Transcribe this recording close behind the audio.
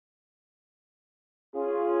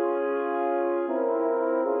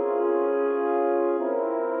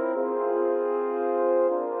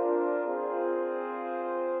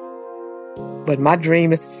But my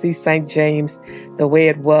dream is to see St. James the way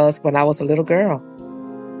it was when I was a little girl.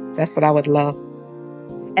 That's what I would love.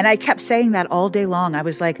 And I kept saying that all day long. I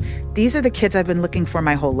was like, these are the kids I've been looking for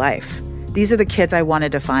my whole life. These are the kids I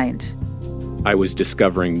wanted to find. I was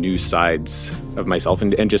discovering new sides of myself,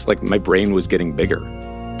 and just like my brain was getting bigger.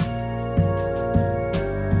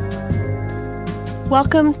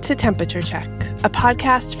 Welcome to Temperature Check, a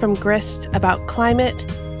podcast from Grist about climate,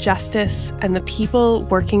 justice, and the people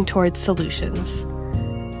working towards solutions.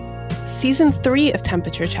 Season 3 of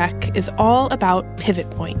Temperature Check is all about pivot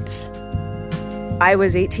points. I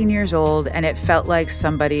was 18 years old, and it felt like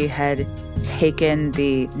somebody had taken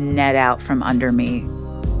the net out from under me.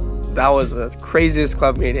 That was the craziest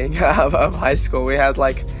club meeting of high school. We had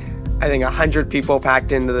I think 100 people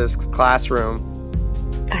packed into this classroom.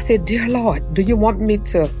 I said, "Dear Lord, do you want me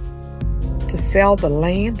to sell the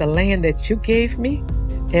land that you gave me?"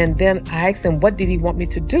 And then I asked him, what did he want me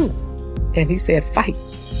to do? And he said, fight.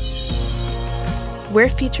 We're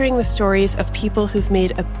featuring the stories of people who've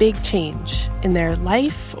made a big change in their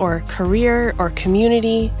life or career or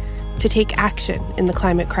community to take action in the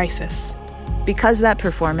climate crisis. Because that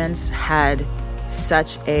performance had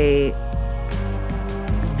such a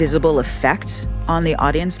visible effect on the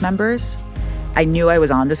audience members, I knew I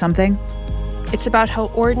was onto something. It's about how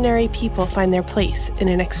ordinary people find their place in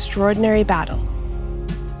an extraordinary battle.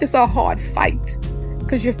 It's a hard fight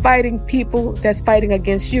because you're fighting people that's fighting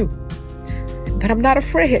against you. But I'm not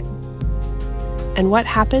afraid. And what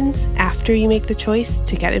happens after you make the choice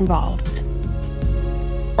to get involved?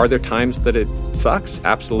 Are there times that it sucks?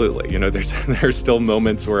 Absolutely. There's still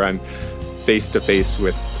moments where I'm face to face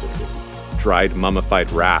with dried,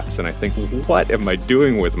 mummified rats, and I think, what am I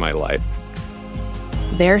doing with my life?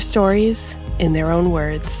 Their stories in their own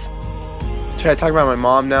words. Should I talk about my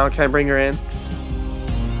mom now? Can I bring her in?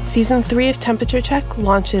 Season 3 of Temperature Check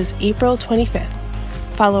launches April 25th.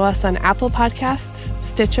 Follow us on Apple Podcasts,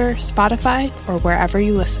 Stitcher, Spotify, or wherever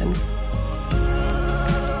you listen.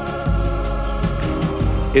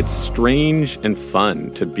 It's strange and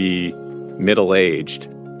fun to be middle-aged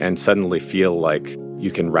and suddenly feel like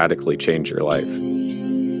you can radically change your life.